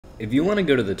If you want to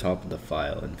go to the top of the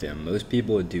file in Vim, most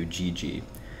people would do GG.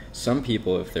 Some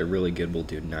people, if they're really good, will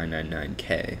do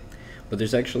 999K. But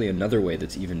there's actually another way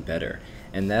that's even better,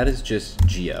 and that is just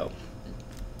GO.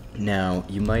 Now,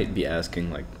 you might be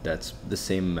asking, like, that's the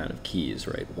same amount of keys,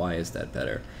 right? Why is that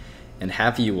better? And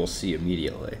half of you will see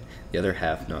immediately, the other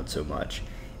half not so much.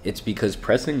 It's because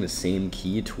pressing the same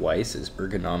key twice is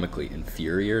ergonomically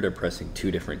inferior to pressing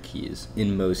two different keys,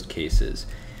 in most cases.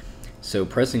 So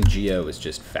pressing GO is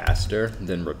just faster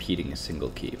than repeating a single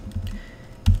key.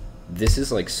 This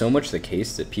is like so much the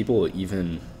case that people will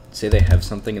even say they have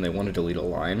something and they want to delete a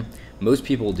line. Most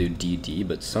people do DD,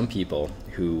 but some people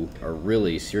who are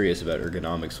really serious about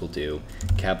ergonomics will do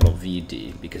capital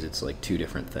VD because it's like two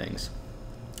different things.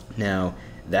 Now,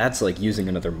 that's like using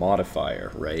another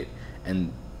modifier, right?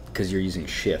 And because you're using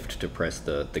shift to press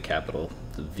the capital,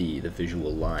 the V, the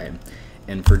visual line.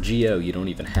 And for GO, you don't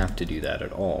even have to do that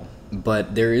at all.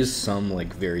 But there is some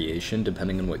like variation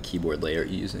depending on what keyboard layout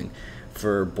you're using.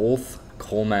 For both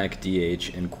Colmac,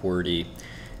 DH, and QWERTY,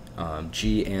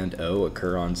 G and O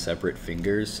occur on separate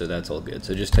fingers, so that's all good.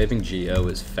 So just typing GO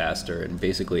is faster in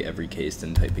basically every case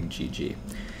than typing GG.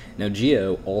 Now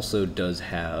GO also does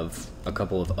have a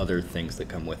couple of other things that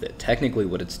come with it. Technically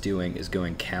what it's doing is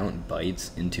going count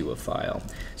bytes into a file.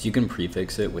 So you can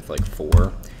prefix it with like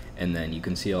 4, and then you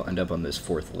can see I'll end up on this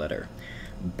 4th letter.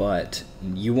 But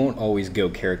you won't always go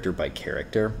character by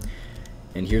character.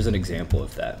 And here's an example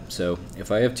of that. So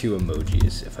if I have two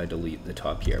emojis, if I delete the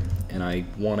top here, and I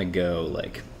want to go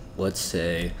like, let's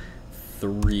say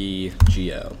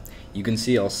 3GO, you can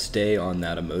see I'll stay on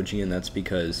that emoji, and that's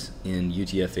because in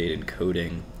UTF-8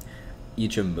 encoding,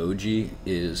 each emoji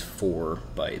is 4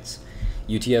 bytes.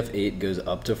 UTF-8 goes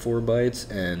up to 4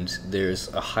 bytes, and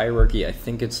there's a hierarchy. I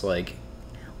think it's like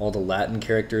all the Latin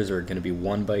characters are going to be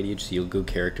 1 byte each, so you'll go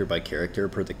character by character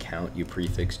per the count you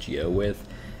prefix GO with.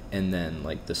 And then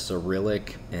like the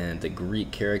Cyrillic and the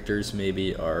Greek characters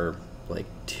maybe are like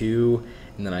 2,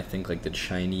 and then I think like the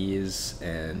Chinese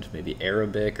and maybe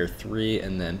Arabic are 3,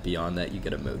 and then beyond that you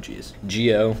get emojis.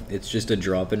 GO, it's just a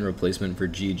drop-in replacement for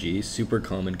GG, super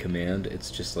common command.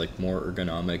 It's just like more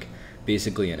ergonomic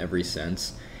basically in every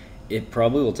sense. It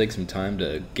probably will take some time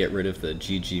to get rid of the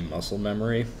GG muscle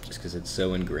memory just because it's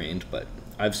so ingrained, but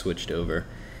I've switched over.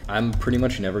 I'm pretty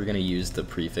much never going to use the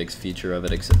prefix feature of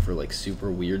it except for like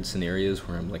super weird scenarios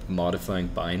where I'm like modifying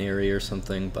binary or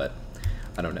something, but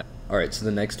I don't know. Alright, so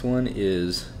the next one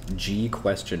is G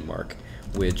question mark,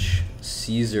 which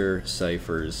Caesar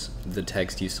ciphers the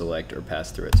text you select or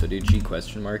pass through it. So do G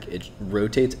question mark, it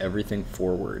rotates everything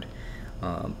forward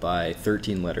by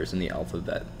 13 letters in the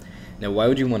alphabet. Now why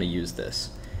would you want to use this?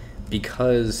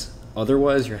 Because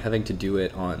otherwise you're having to do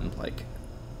it on like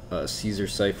a Caesar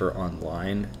cipher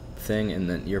online thing, and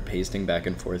then you're pasting back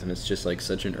and forth, and it's just like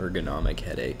such an ergonomic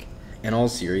headache. In all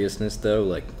seriousness though,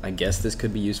 like I guess this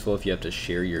could be useful if you have to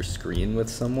share your screen with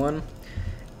someone,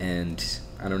 and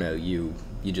I don't know, you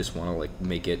just want to like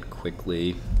make it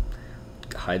quickly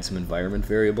hide some environment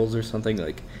variables or something.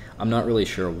 Like I'm not really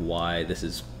sure why this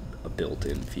is a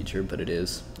built-in feature, but it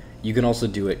is. You can also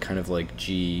do it kind of like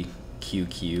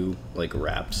GQQ, like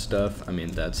rap stuff. I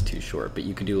mean, that's too short, but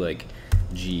you can do like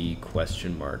G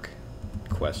question mark,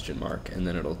 and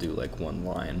then it'll do like one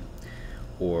line,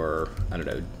 or I don't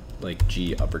know, like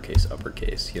G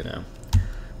uppercase, you know,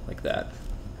 like that.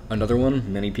 Another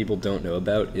one many people don't know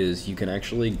about is you can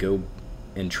actually go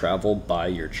and travel by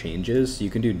your changes. So you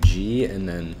can do G and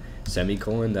then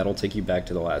semicolon, that'll take you back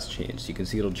to the last change. So you can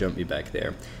see it'll jump you back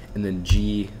there, and then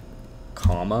G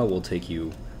comma will take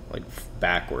you like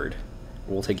backward,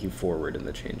 will take you forward in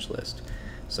the change list.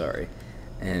 Sorry.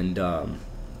 And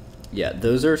yeah,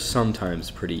 those are sometimes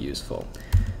pretty useful.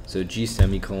 So G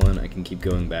semicolon, I can keep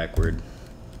going backward.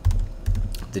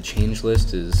 The change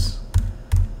list is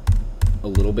a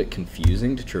little bit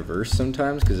confusing to traverse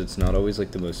sometimes because it's not always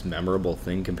like the most memorable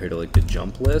thing compared to like the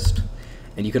jump list.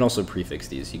 And you can also prefix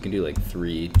these. You can do like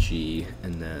 3G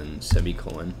and then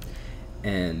semicolon.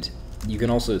 And you can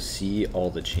also see all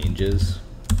the changes,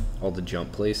 all the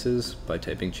jump places by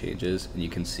typing changes, and you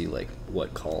can see like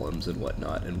what columns and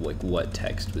whatnot, and like what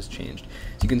text was changed.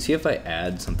 So you can see if I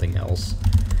add something else,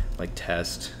 like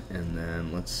test, and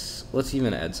then let's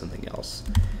even add something else.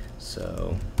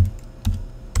 So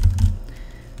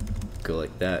go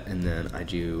like that, and then I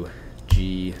do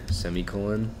G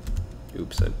semicolon.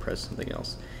 Oops, I pressed something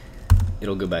else.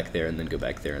 It'll go back there and then go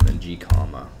back there, and then G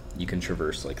comma. You can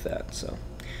traverse like that. So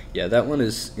yeah, that one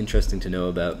is interesting to know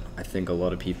about. I think a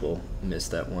lot of people miss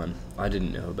that one. I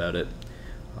didn't know about it.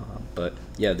 But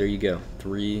yeah, there you go.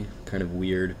 3, kind of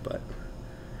weird, but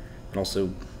and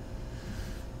also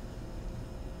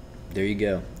there you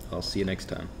go. I'll see you next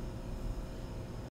time.